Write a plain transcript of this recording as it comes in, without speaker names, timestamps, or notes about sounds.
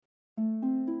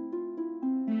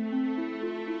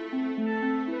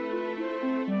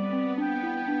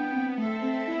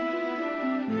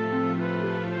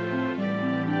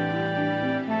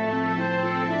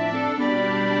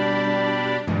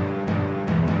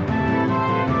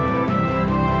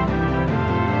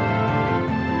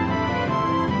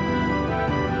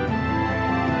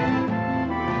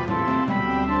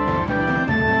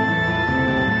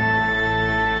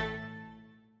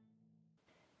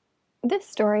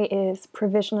story is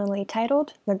provisionally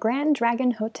titled The Grand Dragon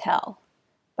Hotel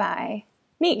by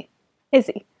me,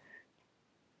 Izzy.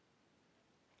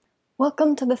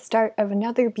 Welcome to the start of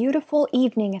another beautiful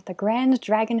evening at the Grand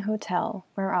Dragon Hotel,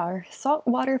 where our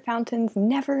saltwater fountains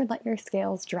never let your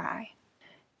scales dry.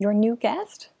 Your new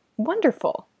guest?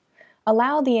 Wonderful!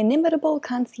 Allow the inimitable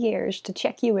concierge to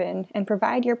check you in and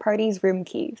provide your party's room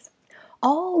keys.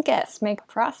 All guests may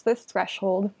cross this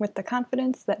threshold with the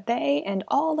confidence that they and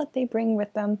all that they bring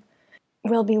with them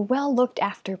will be well looked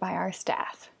after by our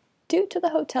staff. Due to the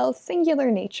hotel's singular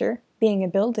nature, being a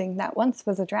building that once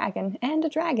was a dragon and a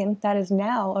dragon that is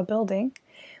now a building,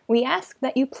 we ask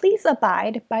that you please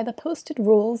abide by the posted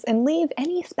rules and leave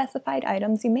any specified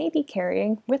items you may be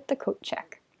carrying with the coat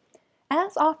check.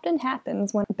 As often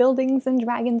happens when buildings and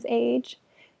dragons age,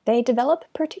 they develop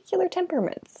particular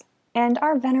temperaments. And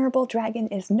our venerable dragon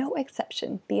is no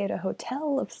exception, be it a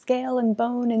hotel of scale and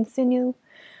bone and sinew,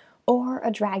 or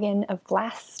a dragon of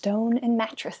glass, stone, and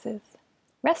mattresses.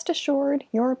 Rest assured,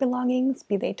 your belongings,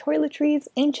 be they toiletries,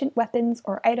 ancient weapons,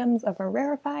 or items of a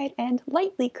rarefied and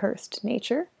lightly cursed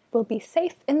nature, will be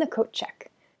safe in the coat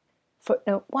check.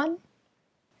 Footnote 1.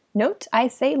 Note, I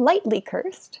say lightly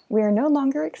cursed. We are no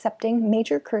longer accepting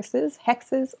major curses,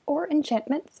 hexes, or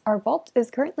enchantments. Our vault is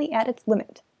currently at its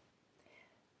limit.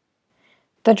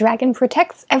 The dragon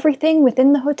protects everything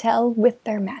within the hotel with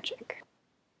their magic.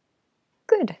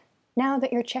 Good. Now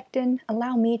that you're checked in,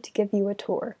 allow me to give you a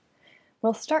tour.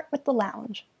 We'll start with the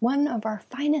lounge. One of our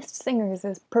finest singers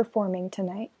is performing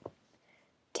tonight.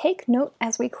 Take note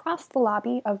as we cross the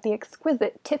lobby of the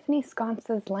exquisite Tiffany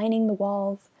sconces lining the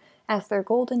walls as their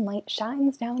golden light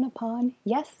shines down upon,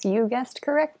 yes, you guessed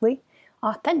correctly,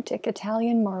 authentic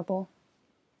Italian marble.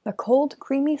 The cold,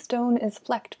 creamy stone is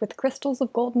flecked with crystals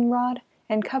of goldenrod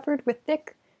and covered with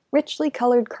thick, richly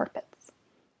colored carpets.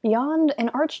 Beyond an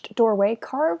arched doorway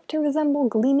carved to resemble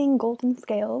gleaming golden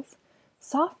scales,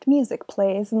 soft music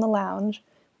plays in the lounge,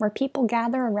 where people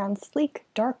gather around sleek,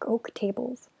 dark oak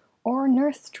tables, or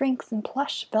nurse drinks in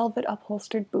plush, velvet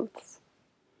upholstered booths.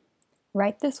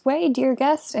 Right this way, dear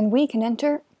guest, and we can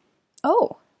enter.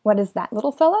 Oh, what is that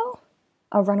little fellow?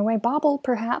 A runaway bauble,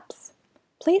 perhaps.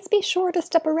 Please be sure to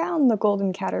step around the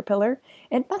golden caterpillar.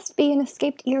 It must be an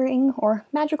escaped earring or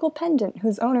magical pendant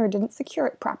whose owner didn't secure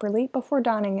it properly before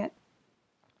donning it.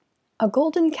 A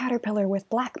golden caterpillar with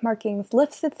black markings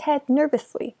lifts its head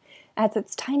nervously as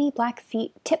its tiny black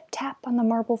feet tip-tap on the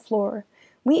marble floor,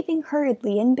 weaving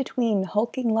hurriedly in between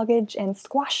hulking luggage and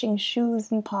squashing shoes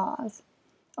and paws.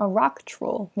 A rock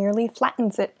troll nearly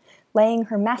flattens it, laying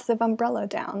her massive umbrella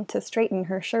down to straighten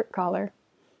her shirt collar.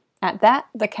 At that,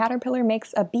 the caterpillar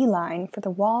makes a beeline for the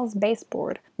wall's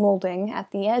baseboard molding at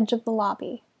the edge of the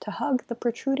lobby to hug the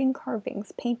protruding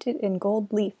carvings painted in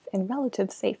gold leaf in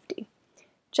relative safety.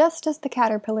 Just as the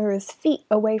caterpillar is feet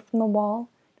away from the wall,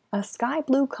 a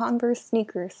sky-blue Converse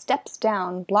sneaker steps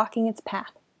down, blocking its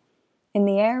path. In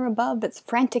the air above its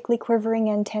frantically quivering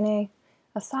antennae,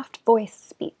 a soft voice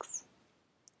speaks.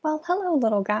 Well, hello,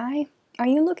 little guy. Are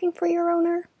you looking for your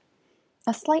owner?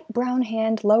 A slight brown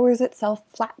hand lowers itself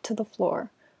flat to the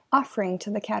floor, offering to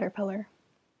the caterpillar.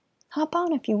 Hop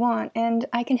on if you want, and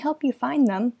I can help you find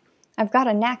them. I've got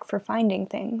a knack for finding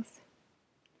things.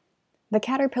 The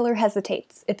caterpillar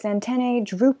hesitates, its antennae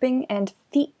drooping and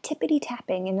feet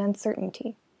tippity-tapping in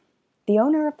uncertainty. The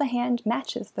owner of the hand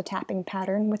matches the tapping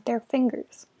pattern with their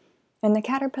fingers, and the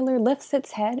caterpillar lifts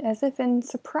its head as if in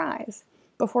surprise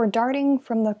before darting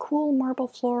from the cool marble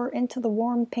floor into the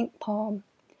warm pink palm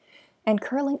and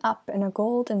curling up in a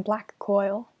gold and black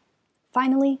coil.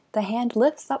 Finally, the hand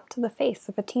lifts up to the face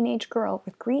of a teenage girl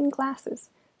with green glasses,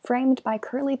 framed by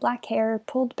curly black hair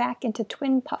pulled back into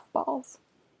twin puffballs.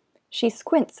 She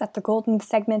squints at the golden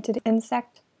segmented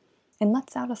insect and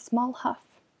lets out a small huff.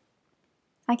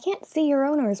 I can't see your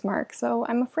owner's mark, so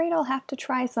I'm afraid I'll have to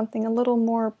try something a little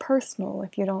more personal,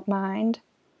 if you don't mind.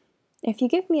 If you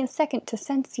give me a second to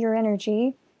sense your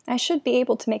energy, I should be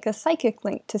able to make a psychic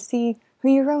link to see who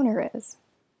your owner is.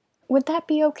 Would that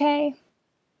be okay?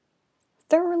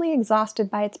 Thoroughly exhausted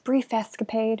by its brief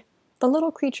escapade, the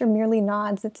little creature merely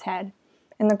nods its head,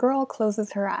 and the girl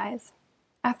closes her eyes.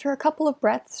 After a couple of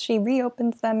breaths, she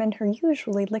reopens them and her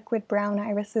usually liquid brown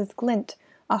irises glint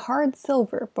a hard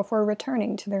silver before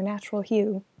returning to their natural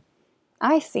hue.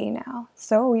 I see now.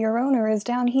 So your owner is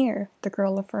down here, the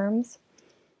girl affirms,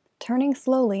 turning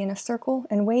slowly in a circle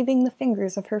and waving the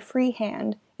fingers of her free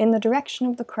hand in the direction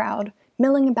of the crowd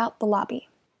milling about the lobby.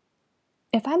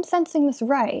 If I'm sensing this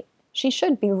right, she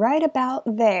should be right about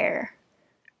there.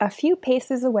 A few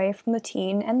paces away from the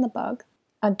teen and the bug,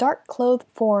 a dark-clothed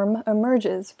form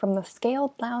emerges from the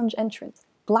scaled lounge entrance,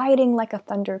 gliding like a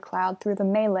thundercloud through the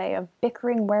melee of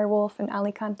bickering werewolf and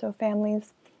alicanto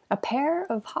families, a pair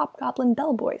of hobgoblin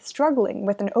bellboys struggling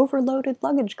with an overloaded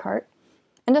luggage cart,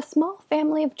 and a small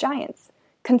family of giants,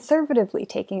 conservatively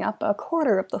taking up a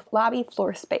quarter of the lobby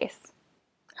floor space.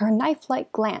 Her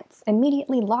knife-like glance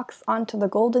immediately locks onto the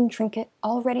golden trinket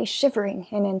already shivering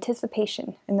in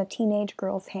anticipation in the teenage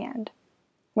girl's hand.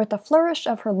 With a flourish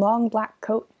of her long black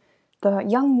coat, the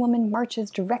young woman marches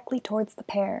directly towards the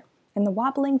pair, and the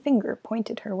wobbling finger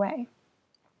pointed her way.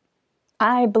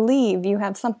 "I believe you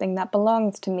have something that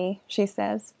belongs to me," she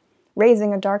says,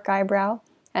 raising a dark eyebrow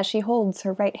as she holds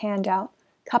her right hand out,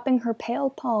 cupping her pale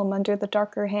palm under the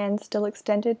darker hand still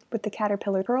extended with the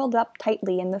caterpillar curled up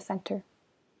tightly in the center.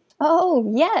 "Oh,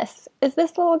 yes! Is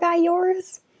this little guy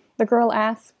yours?" the girl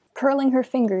asks, curling her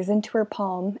fingers into her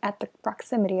palm at the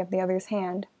proximity of the other's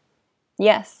hand.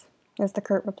 "Yes," is the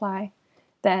curt reply.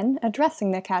 Then,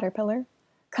 addressing the caterpillar,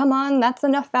 "Come on, that's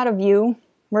enough out of you.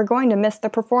 We're going to miss the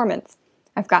performance.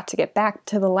 I've got to get back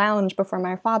to the lounge before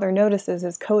my father notices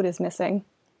his coat is missing."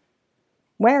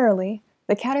 Warily,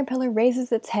 the caterpillar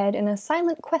raises its head in a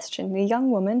silent question the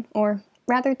young woman, or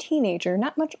rather teenager,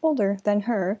 not much older than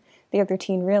her, the other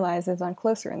teen realizes on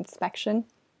closer inspection,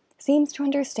 seems to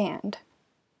understand.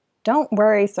 "Don't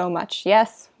worry so much.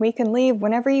 Yes, we can leave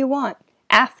whenever you want,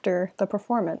 after the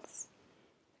performance."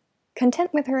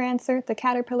 Content with her answer, the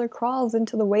caterpillar crawls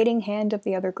into the waiting hand of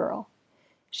the other girl.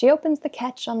 She opens the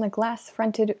catch on the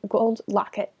glass-fronted gold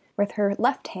locket with her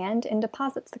left hand and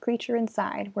deposits the creature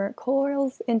inside, where it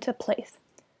coils into place,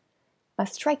 a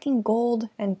striking gold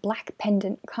and black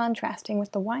pendant contrasting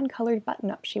with the wine-colored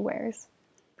button-up she wears.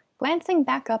 Glancing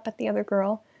back up at the other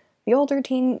girl, the older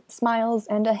teen smiles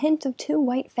and a hint of two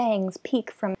white fangs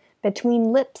peek from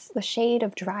between lips the shade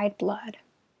of dried blood.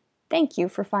 "Thank you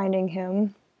for finding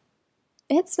him."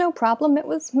 "It's no problem, it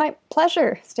was my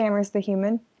pleasure," stammers the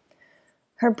human,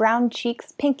 her brown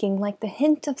cheeks pinking like the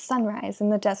hint of sunrise in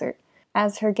the desert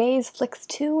as her gaze flicks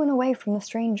to and away from the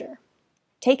stranger.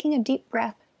 Taking a deep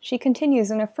breath, she continues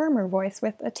in a firmer voice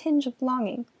with a tinge of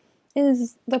longing.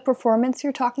 "Is the performance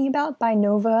you're talking about by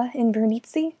Nova in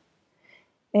Vernizzi?"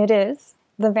 "It is,"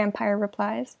 the vampire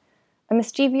replies, a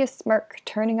mischievous smirk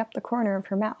turning up the corner of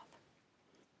her mouth.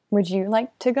 "Would you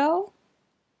like to go?"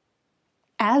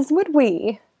 "As would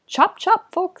we. Chop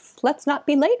chop, folks. Let's not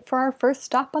be late for our first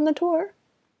stop on the tour."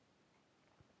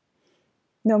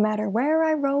 "No matter where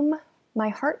I roam, my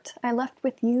heart I left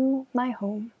with you, my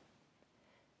home."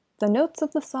 The notes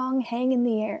of the song hang in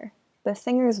the air, the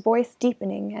singer's voice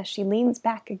deepening as she leans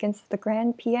back against the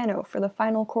grand piano for the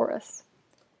final chorus.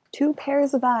 Two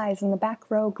pairs of eyes in the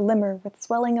back row glimmer with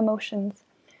swelling emotions,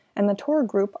 and the tour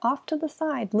group off to the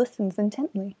side listens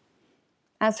intently.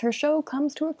 As her show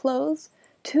comes to a close,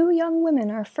 two young women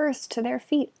are first to their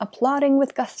feet, applauding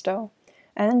with gusto,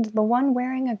 and the one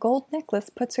wearing a gold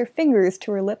necklace puts her fingers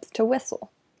to her lips to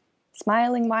whistle.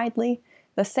 Smiling widely,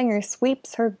 the singer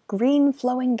sweeps her green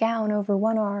flowing gown over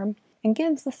one arm and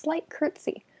gives a slight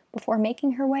curtsy before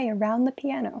making her way around the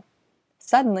piano.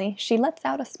 Suddenly, she lets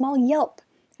out a small yelp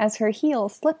as her heel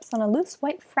slips on a loose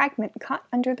white fragment caught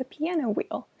under the piano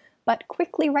wheel, but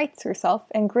quickly rights herself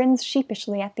and grins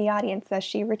sheepishly at the audience as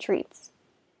she retreats.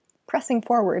 Pressing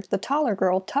forward, the taller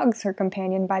girl tugs her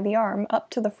companion by the arm up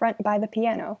to the front by the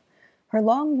piano, her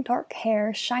long dark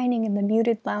hair shining in the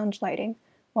muted lounge lighting,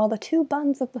 while the two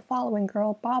buns of the following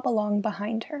girl bob along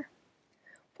behind her.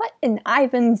 "What in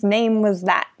Ivan's name was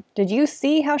that? Did you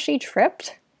see how she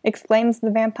tripped?" exclaims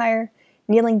the vampire,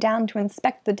 kneeling down to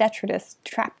inspect the detritus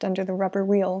trapped under the rubber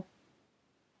wheel.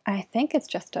 "I think it's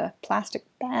just a plastic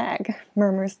bag,"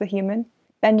 murmurs the human,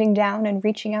 bending down and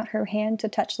reaching out her hand to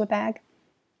touch the bag.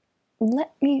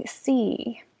 "Let me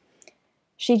see."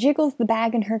 She jiggles the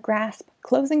bag in her grasp,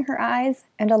 closing her eyes,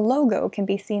 and a logo can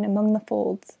be seen among the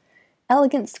folds.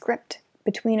 Elegant script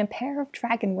between a pair of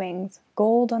dragon wings,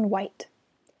 gold on white.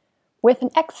 With an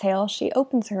exhale, she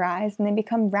opens her eyes and they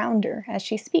become rounder as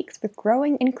she speaks with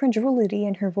growing incredulity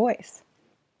in her voice.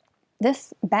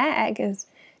 "This bag is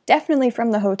definitely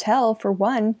from the hotel, for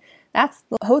one. That's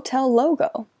the hotel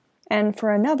logo. And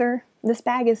for another, this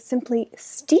bag is simply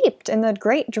steeped in the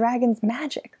great dragon's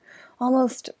magic,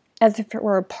 almost as if it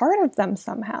were a part of them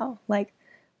somehow, like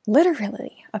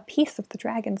literally a piece of the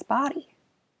dragon's body."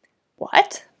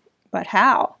 "What? But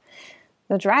how?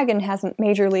 The dragon hasn't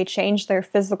majorly changed their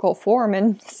physical form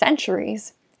in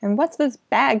centuries. And what's this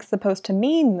bag supposed to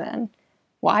mean, then?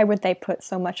 Why would they put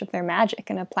so much of their magic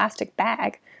in a plastic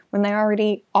bag when they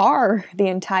already are the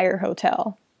entire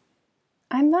hotel?"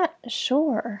 "I'm not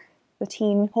sure," the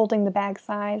teen holding the bag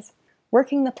sighs,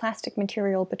 working the plastic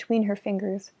material between her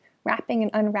fingers, wrapping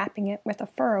and unwrapping it with a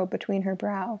furrow between her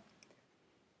brow.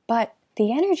 But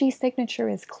the energy signature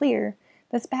is clear.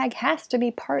 This bag has to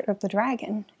be part of the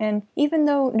dragon, and even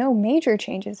though no major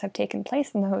changes have taken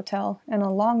place in the hotel in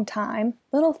a long time,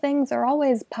 little things are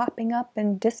always popping up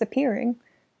and disappearing,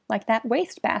 like that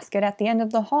wastebasket at the end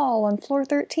of the hall on floor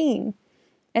 13.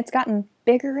 It's gotten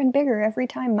bigger and bigger every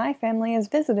time my family has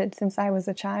visited since I was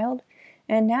a child,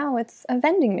 and now it's a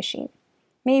vending machine.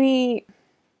 Maybe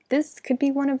this could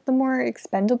be one of the more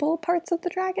expendable parts of the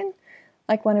dragon,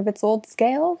 like one of its old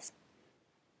scales?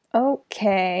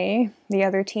 Okay, the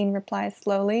other teen replies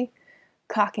slowly,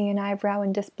 cocking an eyebrow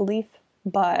in disbelief.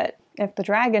 But if the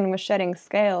dragon was shedding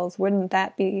scales, wouldn't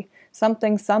that be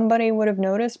something somebody would have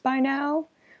noticed by now?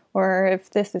 Or if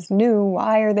this is new,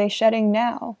 why are they shedding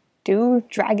now? Do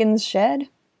dragons shed?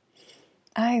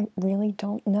 I really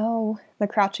don't know, the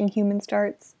crouching human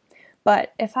starts.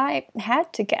 But if I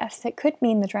had to guess, it could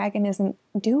mean the dragon isn't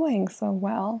doing so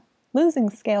well. Losing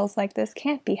scales like this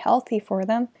can't be healthy for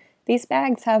them. These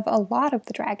bags have a lot of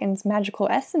the dragon's magical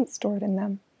essence stored in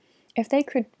them. If they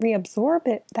could reabsorb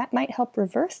it, that might help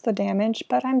reverse the damage,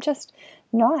 but I'm just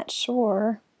not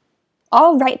sure.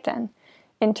 All right then,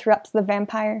 interrupts the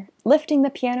vampire, lifting the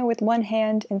piano with one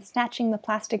hand and snatching the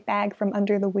plastic bag from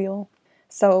under the wheel.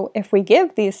 So if we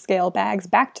give these scale bags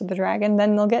back to the dragon,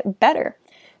 then they'll get better.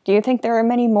 Do you think there are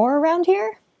many more around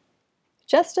here?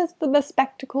 Just as the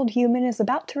bespectacled human is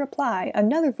about to reply,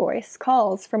 another voice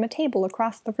calls from a table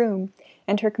across the room,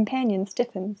 and her companion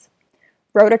stiffens.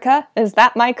 Rhodeca, is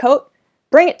that my coat?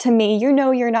 Bring it to me, you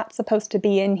know you're not supposed to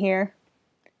be in here.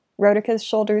 Rhodeca's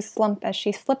shoulders slump as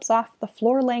she slips off the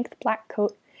floor-length black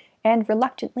coat and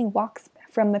reluctantly walks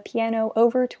from the piano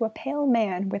over to a pale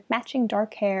man with matching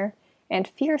dark hair and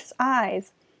fierce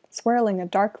eyes, swirling a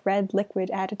dark red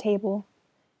liquid at a table.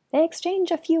 They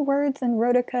exchange a few words, and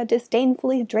Rhodeca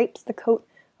disdainfully drapes the coat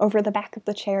over the back of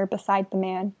the chair beside the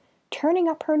man, turning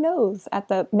up her nose at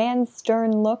the man's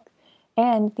stern look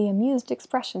and the amused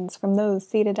expressions from those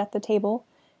seated at the table,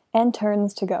 and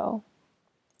turns to go.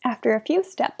 After a few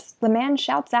steps, the man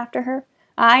shouts after her,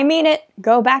 I mean it!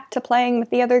 Go back to playing with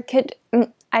the other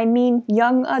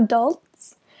young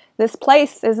adults. This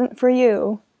place isn't for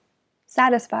you.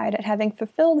 Satisfied at having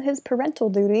fulfilled his parental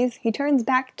duties, he turns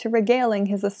back to regaling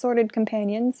his assorted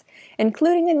companions,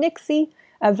 including a Nixie,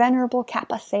 a venerable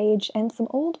Kappa sage, and some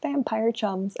old vampire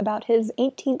chums about his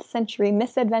 18th century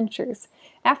misadventures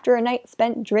after a night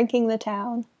spent drinking the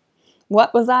town.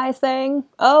 What was I saying?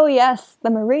 Oh yes, the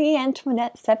Marie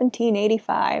Antoinette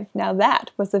 1785. Now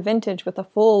that was a vintage with a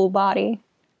full body.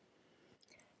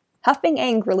 Huffing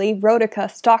angrily,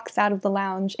 Rhodeca stalks out of the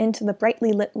lounge into the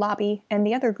brightly lit lobby, and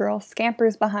the other girl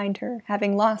scampers behind her,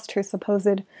 having lost her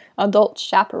supposed adult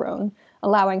chaperone,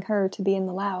 allowing her to be in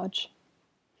the lounge.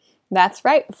 That's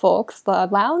right, folks. The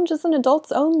lounge is an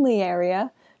adults-only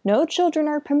area. No children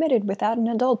are permitted without an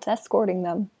adult escorting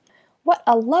them. What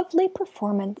a lovely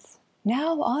performance!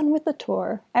 Now on with the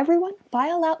tour. Everyone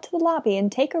file out to the lobby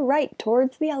and take a right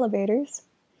towards the elevators.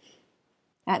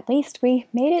 At least we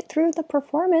made it through the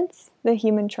performance, the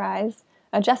human tries,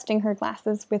 adjusting her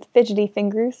glasses with fidgety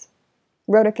fingers.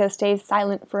 Rhodeca stays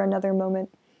silent for another moment,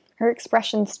 her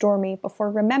expression stormy before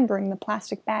remembering the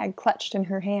plastic bag clutched in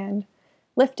her hand.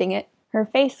 Lifting it, her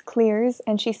face clears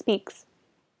and she speaks.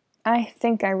 I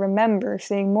think I remember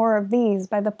seeing more of these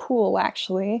by the pool,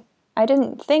 actually. I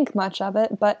didn't think much of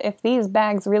it, but if these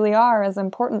bags really are as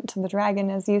important to the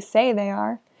dragon as you say they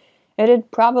are,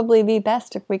 it'd probably be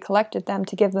best if we collected them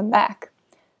to give them back.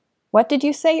 What did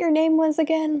you say your name was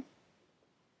again?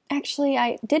 Actually,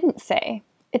 I didn't say.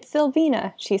 It's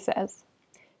Sylvina, she says.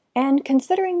 And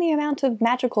considering the amount of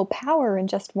magical power in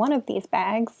just one of these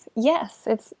bags, yes,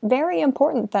 it's very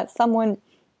important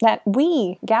that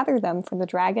we gather them for the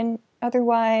dragon,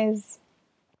 otherwise...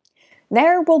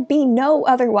 There will be no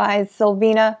otherwise,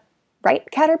 Sylvina. Right,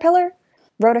 Caterpillar?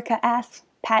 Rhodeca asks,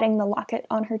 patting the locket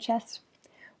on her chest.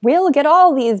 We'll get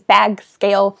all these bag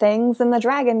scale things, and the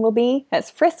dragon will be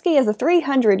as frisky as a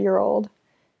 300-year-old.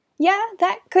 Yeah,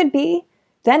 that could be.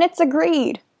 Then it's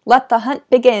agreed. Let the hunt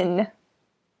begin.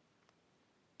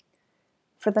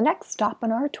 For the next stop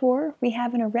on our tour, we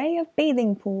have an array of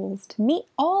bathing pools to meet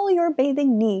all your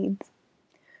bathing needs.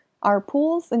 Our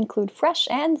pools include fresh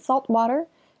and salt water,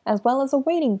 as well as a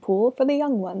wading pool for the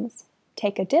young ones.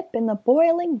 Take a dip in the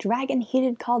boiling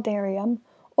dragon-heated caldarium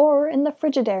or in the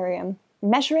frigidarium,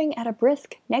 measuring at a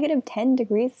brisk -10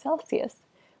 degrees Celsius,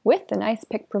 with an ice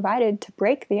pick provided to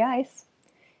break the ice.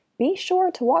 Be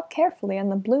sure to walk carefully on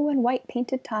the blue and white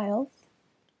painted tiles.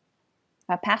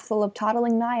 A passel of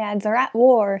toddling naiads are at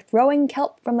war, throwing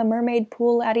kelp from the mermaid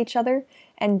pool at each other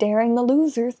and daring the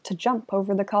losers to jump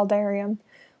over the caldarium,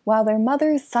 while their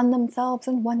mothers sun themselves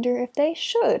and wonder if they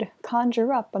should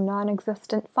conjure up a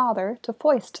non-existent father to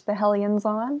foist the hellions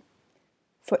on.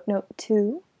 Footnote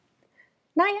 2.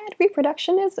 Naiad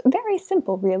reproduction is very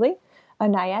simple, really. A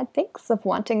naiad thinks of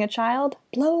wanting a child,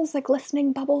 blows a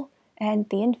glistening bubble, and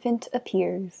the infant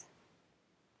appears.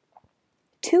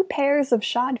 2 pairs of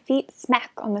shod feet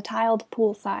smack on the tiled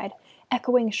poolside,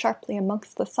 echoing sharply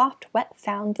amongst the soft, wet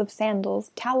sounds of sandals,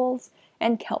 towels,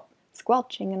 and kelp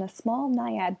squelching in a small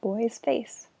naiad boy's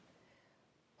face.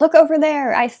 "Look over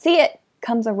there! I see it!"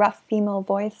 comes a rough female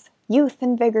voice, youth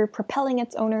and vigor propelling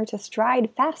its owner to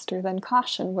stride faster than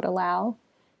caution would allow.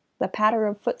 The patter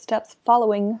of footsteps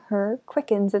following her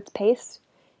quickens its pace,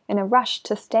 in a rush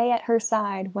to stay at her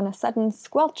side when a sudden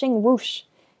squelching whoosh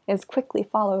is quickly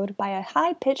followed by a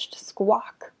high-pitched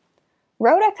squawk.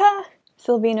 "Rhodoka!"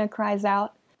 Sylvina cries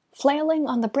out, flailing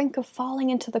on the brink of falling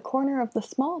into the corner of the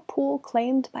small pool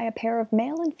claimed by a pair of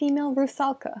male and female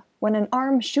rusalka, when an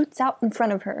arm shoots out in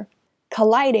front of her.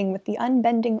 Colliding with the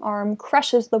unbending arm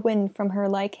crushes the wind from her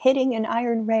like hitting an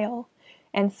iron rail,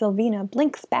 and Sylvina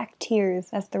blinks back tears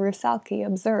as the rusalki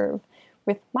observe,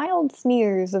 with mild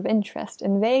sneers of interest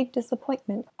and vague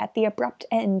disappointment at the abrupt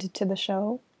end to the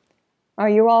show. "Are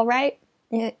you all right?"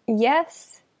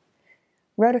 Yes."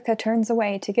 Rhodoka turns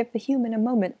away to give the human a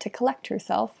moment to collect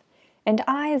herself, and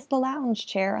eyes the lounge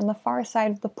chair on the far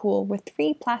side of the pool with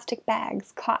 3 plastic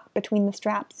bags caught between the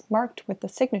straps marked with the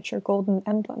signature golden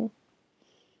emblem.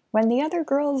 When the other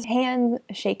girl's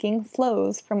hand-shaking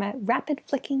flows from a rapid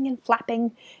flicking and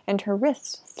flapping, and her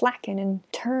wrists slacken and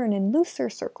turn in looser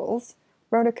circles,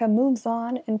 Rhodoka moves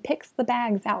on and picks the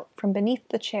bags out from beneath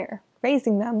the chair,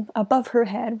 raising them above her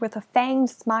head with a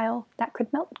fanged smile that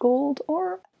could melt gold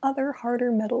or other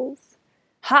harder metals.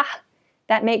 "Ha!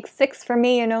 That makes 6 for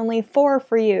me and only 4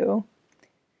 for you."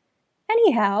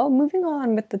 Anyhow, moving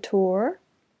on with the tour.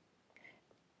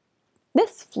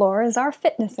 This floor is our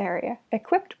fitness area,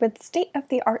 equipped with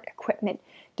state-of-the-art equipment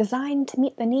designed to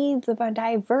meet the needs of a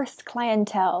diverse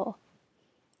clientele.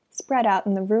 Spread out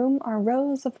in the room are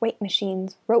rows of weight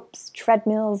machines, ropes,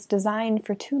 treadmills designed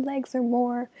for 2 legs or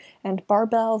more, and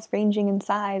barbells ranging in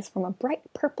size from a bright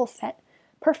purple set,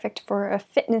 perfect for a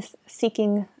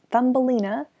fitness-seeking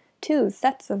Thumbelina, to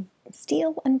sets of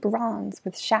steel and bronze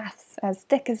with shafts as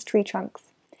thick as tree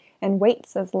trunks, and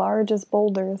weights as large as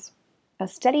boulders. A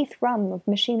steady thrum of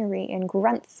machinery and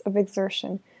grunts of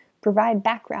exertion provide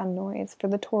background noise for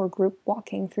the tour group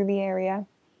walking through the area.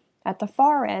 At the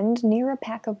far end, near a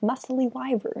pack of muscly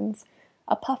wyverns,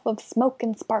 a puff of smoke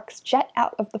and sparks jet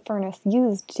out of the furnace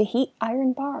used to heat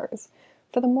iron bars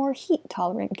for the more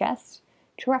heat-tolerant guests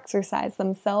to exercise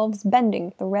themselves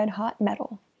bending the red-hot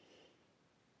metal.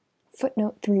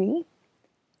 Footnote 3.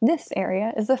 This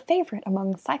area is a favorite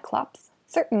among cyclops,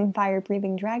 certain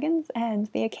fire-breathing dragons, and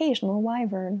the occasional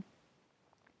wyvern.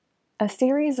 A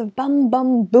series of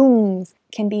bum-bum-booms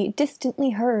can be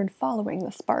distantly heard following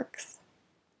the sparks.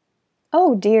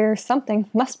 "Oh dear, something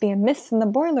must be amiss in the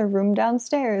boiler room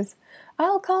downstairs.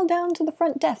 I'll call down to the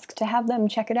front desk to have them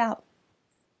check it out."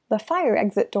 The fire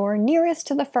exit door nearest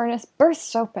to the furnace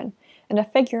bursts open, and a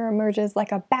figure emerges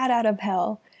like a bat out of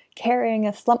hell, carrying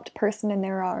a slumped person in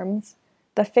their arms.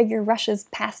 The figure rushes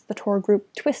past the tour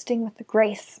group, twisting with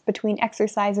grace between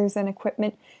exercisers and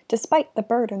equipment, despite the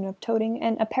burden of toting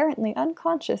an apparently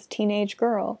unconscious teenage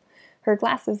girl, her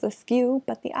glasses askew,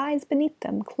 but the eyes beneath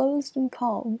them closed and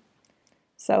calm.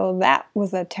 "So that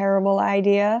was a terrible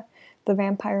idea," the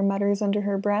vampire mutters under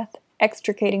her breath,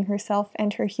 extricating herself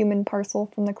and her human parcel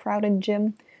from the crowded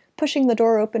gym, pushing the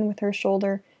door open with her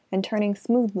shoulder, and turning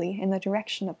smoothly in the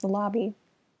direction of the lobby.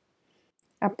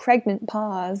 A pregnant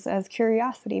pause as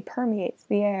curiosity permeates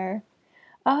the air.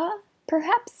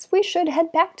 Perhaps we should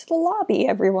head back to the lobby,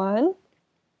 everyone."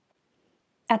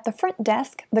 At the front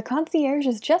desk, the concierge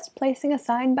is just placing a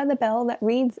sign by the bell that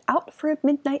reads "Out for a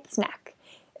midnight snack,"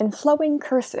 in flowing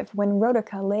cursive when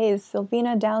Rhodoka lays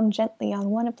Sylvina down gently on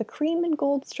one of the cream and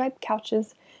gold striped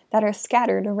couches that are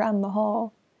scattered around the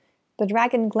hall. The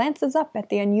dragon glances up at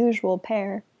the unusual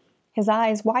pair, his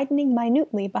eyes widening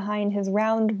minutely behind his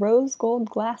round rose-gold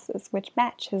glasses which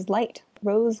match his light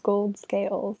rose-gold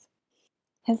scales.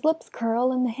 His lips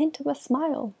curl in the hint of a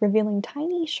smile, revealing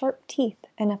tiny, sharp teeth,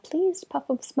 and a pleased puff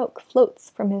of smoke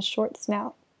floats from his short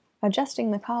snout.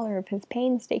 Adjusting the collar of his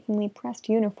painstakingly pressed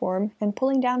uniform and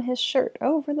pulling down his shirt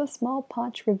over the small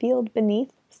paunch revealed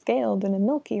beneath, scaled in a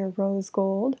milkier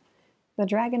rose-gold, the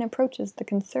dragon approaches the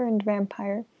concerned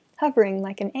vampire, hovering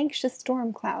like an anxious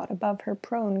storm cloud above her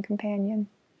prone companion.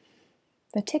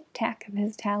 The tick-tack of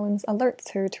his talons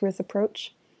alerts her to his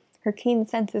approach, her keen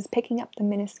senses picking up the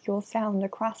minuscule sound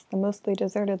across the mostly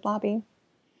deserted lobby.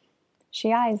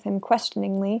 She eyes him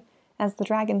questioningly as the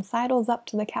dragon sidles up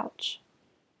to the couch.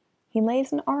 He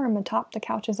lays an arm atop the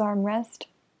couch's armrest,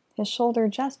 his shoulder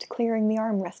just clearing the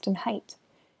armrest in height,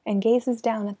 and gazes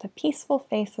down at the peaceful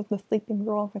face of the sleeping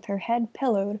girl with her head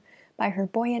pillowed by her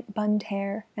buoyant bunned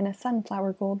hair and a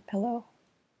sunflower gold pillow.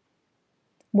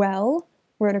 "Well,"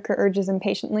 Rhodaker urges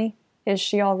impatiently, "is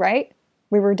she all right?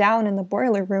 We were down in the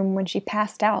boiler room when she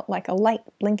passed out like a light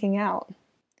blinking out."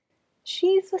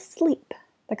 "She's asleep,"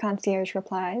 the concierge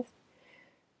replies.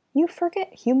 "You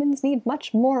forget humans need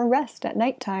much more rest at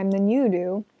nighttime than you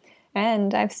do,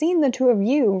 and I've seen the two of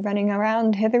you running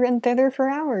around hither and thither for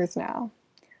hours now."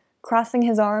 Crossing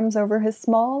his arms over his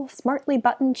small, smartly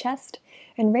buttoned chest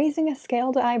and raising a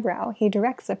scaled eyebrow, he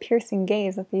directs a piercing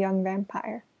gaze at the young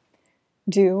vampire.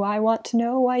 "Do I want to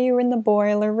know why you were in the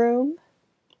boiler room?"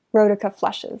 Rhodaker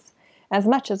flushes, as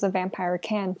much as a vampire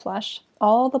can flush,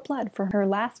 all the blood from her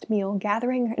last meal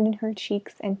gathering in her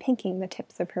cheeks and pinking the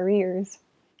tips of her ears.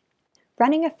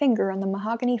 Running a finger on the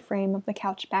mahogany frame of the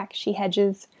couch back, she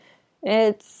hedges,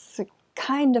 "It's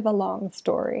kind of a long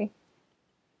story."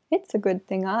 "It's a good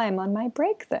thing I'm on my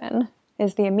break, then,"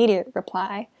 is the immediate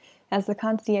reply, as the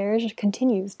concierge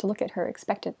continues to look at her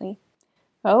expectantly.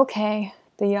 "Okay,"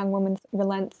 the young woman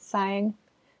relents, sighing.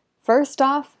 "First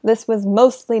off, this was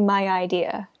mostly my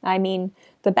idea. I mean,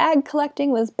 the bag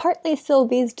collecting was partly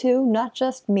Sylvie's too, not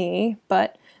just me,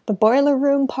 but the boiler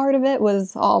room part of it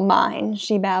was all mine,"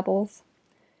 she babbles.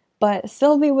 "But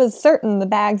Sylvie was certain the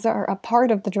bags are a part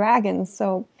of the dragon,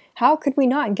 so how could we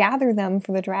not gather them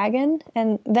for the dragon?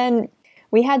 And then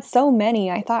we had so many,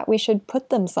 I thought we should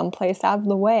put them someplace out of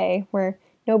the way, where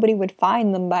nobody would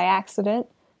find them by accident.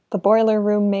 The boiler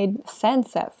room made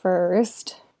sense at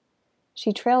first."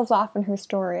 She trails off in her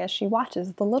story as she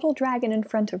watches the little dragon in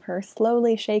front of her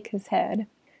slowly shake his head.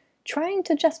 Trying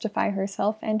to justify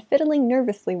herself and fiddling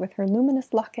nervously with her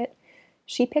luminous locket,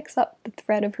 she picks up the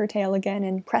thread of her tale again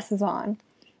and presses on.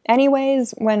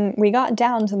 "Anyways, when we got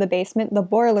down to the basement, the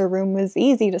boiler room was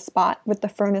easy to spot with the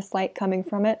furnace light coming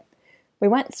from it. We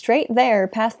went straight there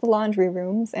past the laundry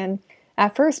rooms, and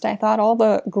at first I thought all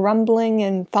the grumbling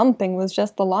and thumping was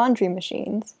just the laundry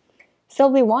machines.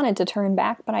 Sylvie wanted to turn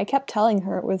back, but I kept telling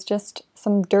her it was just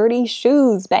some dirty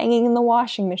shoes banging in the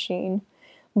washing machine.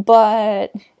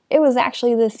 But it was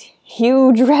actually this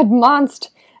huge red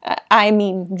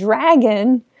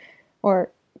dragon,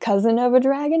 or cousin of a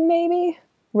dragon, maybe?"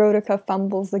 Rhodaker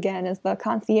fumbles again as the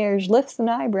concierge lifts an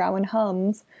eyebrow and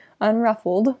hums,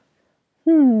 unruffled.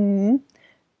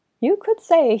 You could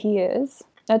say he is.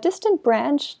 A distant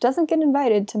branch doesn't get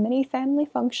invited to many family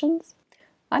functions.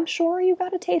 I'm sure you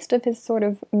got a taste of his sort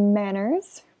of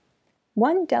manners."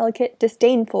 One delicate,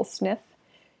 disdainful sniff,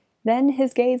 then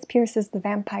his gaze pierces the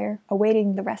vampire,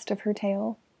 awaiting the rest of her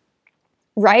tale.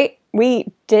 "Right,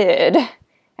 we did.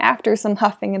 After some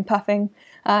huffing and puffing,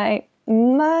 I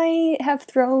might have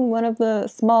thrown one of the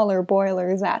smaller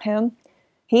boilers at him.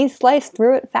 He sliced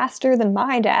through it faster than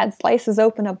my dad slices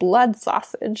open a blood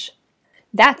sausage.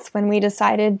 That's when we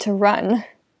decided to run.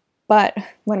 But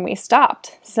when we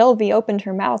stopped, Sylvie opened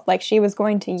her mouth like she was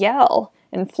going to yell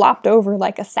and flopped over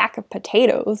like a sack of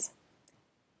potatoes."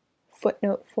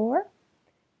 Footnote 4.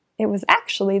 It was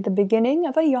actually the beginning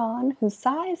of a yawn whose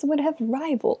size would have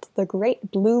rivaled the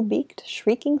great blue-beaked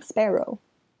shrieking sparrow.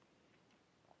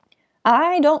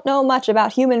 "I don't know much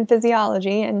about human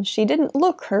physiology, and she didn't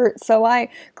look hurt, so I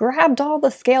grabbed all the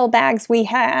scale bags we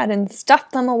had and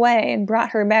stuffed them away and brought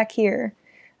her back here.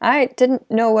 I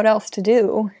didn't know what else to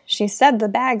do. She said the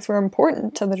bags were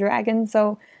important to the dragon,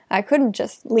 so I couldn't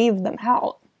just leave them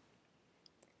out."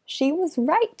 She was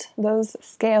right. Those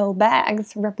scale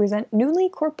bags represent newly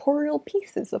corporeal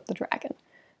pieces of the dragon,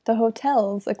 the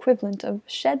hotel's equivalent of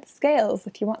shed scales,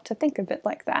 if you want to think of it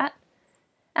like that.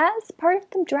 As part of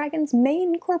the dragon's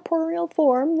main corporeal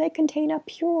form, they contain a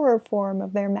purer form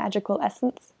of their magical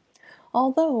essence.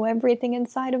 Although everything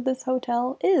inside of this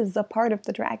hotel is a part of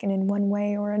the dragon in one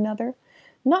way or another,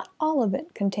 not all of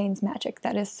it contains magic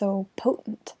that is so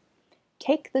potent.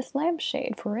 "Take this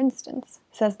lampshade, for instance,"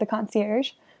 says the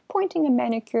concierge, pointing a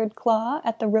manicured claw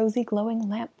at the rosy glowing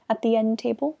lamp at the end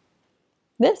table.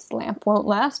 "This lamp won't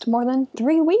last more than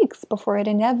 3 weeks before it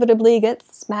inevitably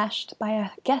gets smashed by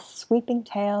a guest's sweeping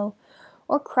tail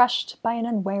or crushed by an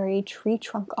unwary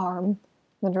tree-trunk arm.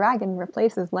 The dragon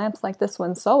replaces lamps like this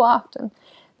one so often,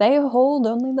 they hold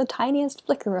only the tiniest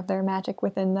flicker of their magic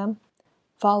within them.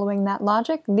 Following that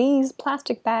logic, these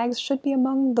plastic bags should be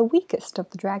among the weakest of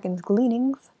the dragon's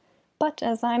gleanings. But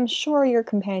as I'm sure your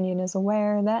companion is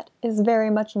aware, that is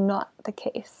very much not the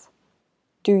case."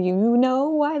 "Do you know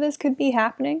why this could be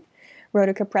happening?"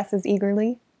 Rhodaker presses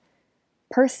eagerly.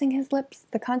 Pursing his lips,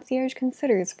 the concierge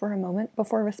considers for a moment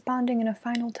before responding in a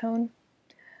final tone.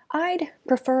 I'd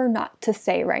prefer not to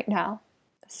say right now.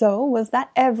 So, was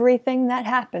that everything that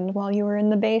happened while you were in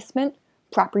the basement,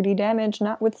 property damage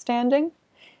notwithstanding?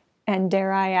 And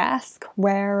dare I ask,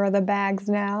 where are the bags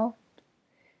now?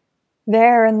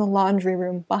 They're in the laundry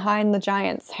room, behind the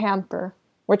giant's hamper,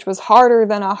 which was harder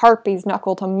than a harpy's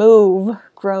knuckle to move,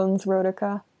 groans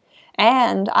Rhodeca.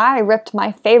 And I ripped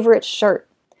my favorite shirt.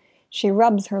 She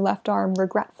rubs her left arm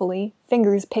regretfully,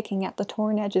 fingers picking at the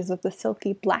torn edges of the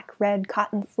silky black-red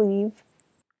cotton sleeve.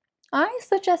 I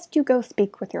suggest you go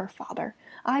speak with your father.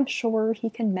 I'm sure he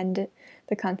can mend it,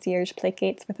 the concierge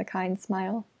placates with a kind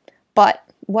smile. But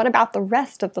what about the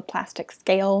rest of the plastic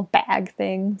scale bag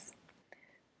things?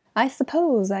 I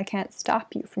suppose I can't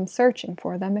stop you from searching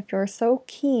for them if you're so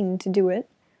keen to do it,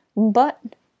 but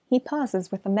he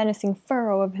pauses with a menacing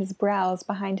furrow of his brows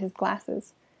behind his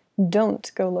glasses. Don't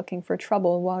go looking for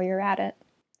trouble while you're at it.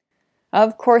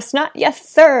 Of course not, yes,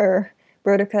 sir!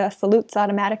 Rhodeca salutes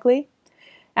automatically.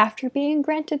 After being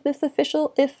granted this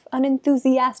official, if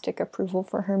unenthusiastic, approval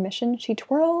for her mission, she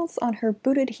twirls on her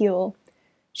booted heel.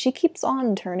 She keeps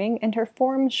on turning, and her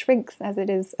form shrinks as it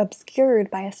is obscured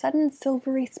by a sudden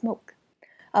silvery smoke.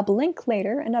 A blink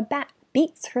later, and a bat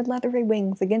beats her leathery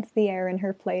wings against the air in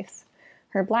her place,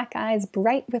 her black eyes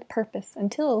bright with purpose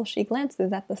until she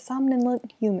glances at the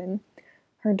somnolent human,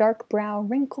 her dark brow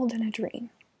wrinkled in a dream.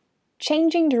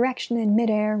 Changing direction in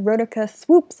midair, Rhodeca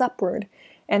swoops upward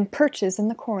and perches in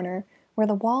the corner where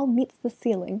the wall meets the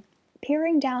ceiling,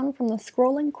 peering down from the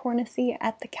scrolling cornice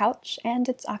at the couch and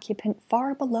its occupant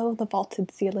far below the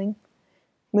vaulted ceiling.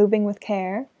 Moving with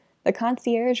care, the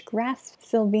concierge grasps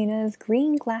Sylvina's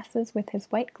green glasses with his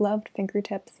white-gloved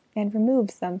fingertips and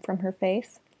removes them from her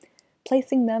face,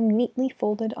 placing them neatly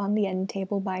folded on the end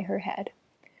table by her head.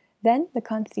 Then the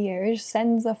concierge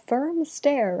sends a firm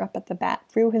stare up at the bat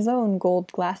through his own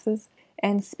gold glasses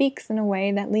and speaks in a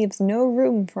way that leaves no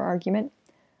room for argument.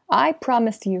 I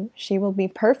promise you she will be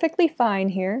perfectly fine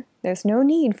here. There's no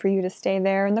need for you to stay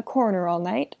there in the corner all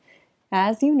night.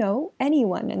 As you know,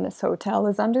 anyone in this hotel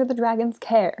is under the dragon's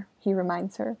care, he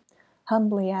reminds her,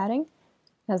 humbly adding,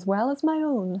 as well as my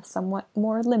own somewhat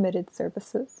more limited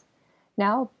services.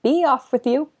 Now be off with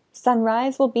you.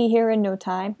 Sunrise will be here in no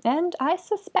time, and I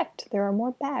suspect there are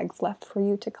more bags left for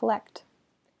you to collect.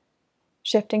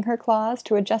 Shifting her claws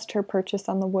to adjust her purchase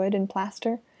on the wood and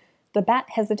plaster, the bat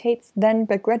hesitates, then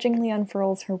begrudgingly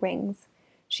unfurls her wings.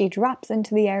 She drops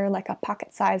into the air like a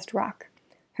pocket-sized rock,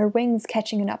 her wings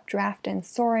catching an updraft and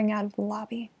soaring out of the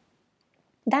lobby.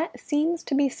 That seems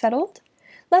to be settled.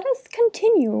 Let us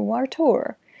continue our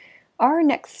tour. Our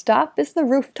next stop is the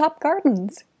rooftop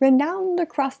gardens. Renowned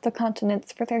across the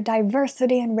continents for their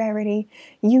diversity and rarity,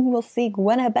 you will see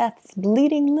Gwenebeth's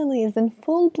bleeding lilies in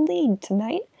full bleed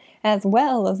tonight, as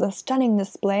well as a stunning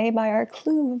display by our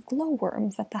crew of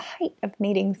glowworms at the height of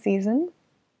mating season.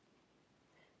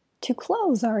 To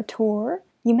close our tour,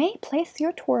 you may place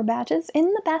your tour badges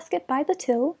in the basket by the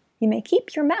till. You may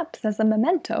keep your maps as a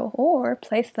memento, or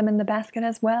place them in the basket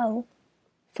as well.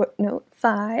 Footnote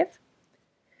 5.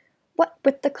 What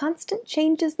with the constant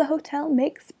changes the hotel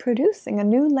makes, producing a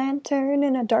new lantern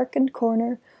in a darkened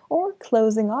corner, or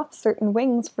closing off certain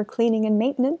wings for cleaning and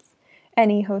maintenance,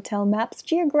 any hotel map's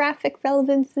geographic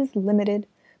relevance is limited,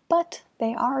 but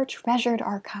they are treasured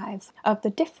archives of the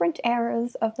different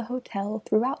eras of the hotel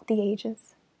throughout the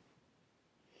ages.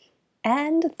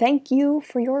 And thank you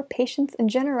for your patience and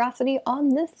generosity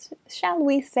on this, shall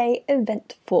we say,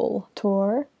 eventful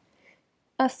tour.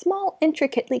 A small,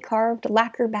 intricately carved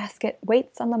lacquer basket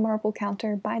waits on the marble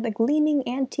counter by the gleaming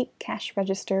antique cash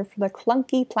register for the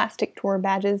clunky plastic tour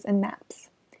badges and maps.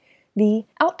 The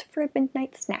 "Out for a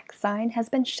Midnight Snack" sign has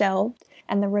been shelved,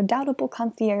 and the redoubtable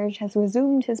concierge has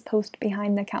resumed his post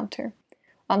behind the counter.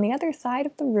 On the other side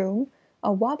of the room,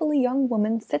 a wobbly young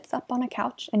woman sits up on a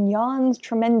couch and yawns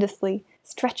tremendously,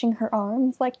 stretching her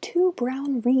arms like two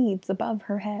brown reeds above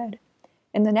her head.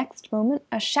 In the next moment,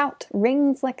 a shout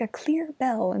rings like a clear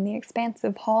bell in the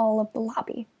expansive hall of the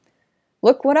lobby.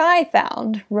 "Look what I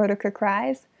found!" Rhodeca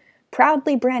cries,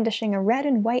 proudly brandishing a red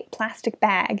and white plastic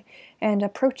bag and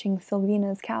approaching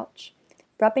Sylvina's couch.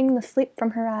 Rubbing the sleep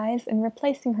from her eyes and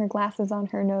replacing her glasses on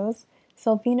her nose,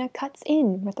 Sylvina cuts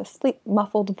in with a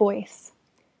sleep-muffled voice.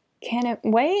 "Can it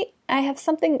wait? I have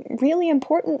something really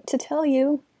important to tell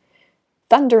you."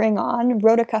 Thundering on,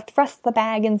 Rhodeca thrusts the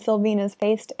bag in Sylvina's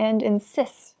face and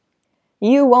insists.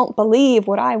 "You won't believe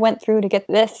what I went through to get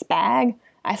this bag.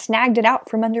 I snagged it out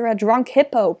from under a drunk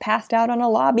hippo passed out on a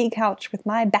lobby couch with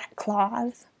my bat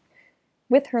claws."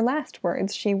 With her last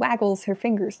words, she waggles her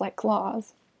fingers like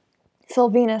claws.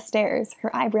 Sylvina stares,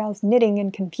 her eyebrows knitting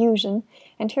in confusion,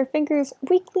 and her fingers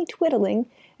weakly twiddling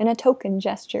in a token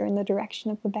gesture in the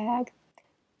direction of the bag.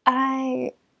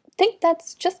 I think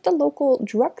that's just a local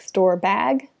drugstore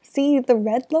bag. See the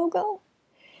red logo?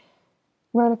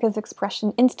 Rodica's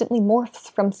expression instantly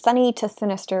morphs from sunny to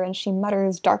sinister, and she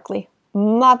mutters darkly,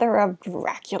 "Mother of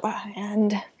Dracula,"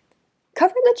 and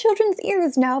 "Cover the children's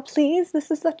ears now, please.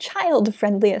 This is a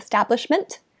child-friendly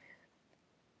establishment."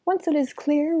 Once it is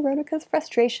clear Rodica's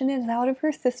frustration is out of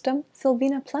her system,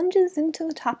 Sylvina plunges into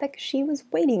the topic she was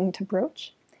waiting to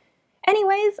broach.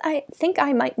 "Anyways, I think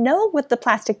I might know what the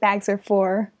plastic bags are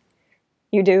for."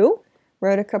 "You do?"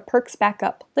 Rodica perks back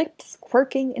up, lips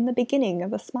quirking in the beginning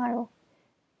of a smile.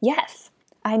 "Yes.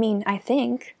 I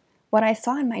think. What I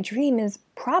saw in my dream is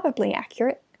probably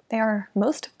accurate. They are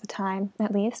most of the time,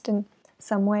 at least, in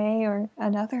some way or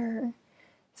another."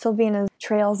 Sylvina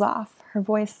trails off, her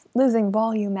voice losing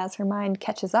volume as her mind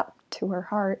catches up to her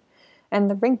heart, and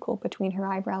the wrinkle between her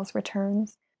eyebrows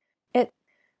returns. It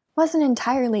wasn't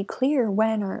entirely clear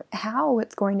when or how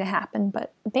it's going to happen,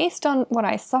 but based on what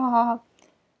I saw,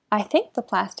 I think the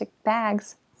plastic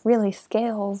bags, really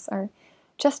scales, are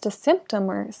just a symptom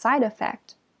or side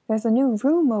effect. There's a new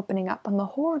room opening up on the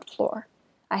horde floor.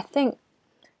 I think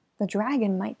the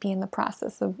dragon might be in the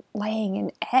process of laying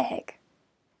an egg.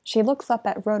 She looks up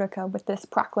at Rodica with this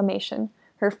proclamation,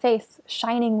 her face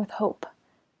shining with hope.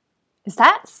 "Is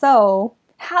that so?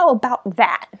 How about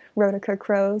that?" Rodica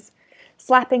crows,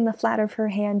 slapping the flat of her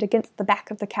hand against the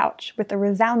back of the couch with a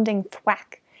resounding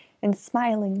thwack and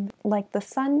smiling like the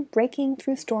sun breaking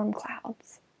through storm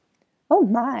clouds. "Oh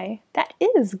my, that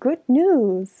is good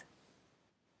news."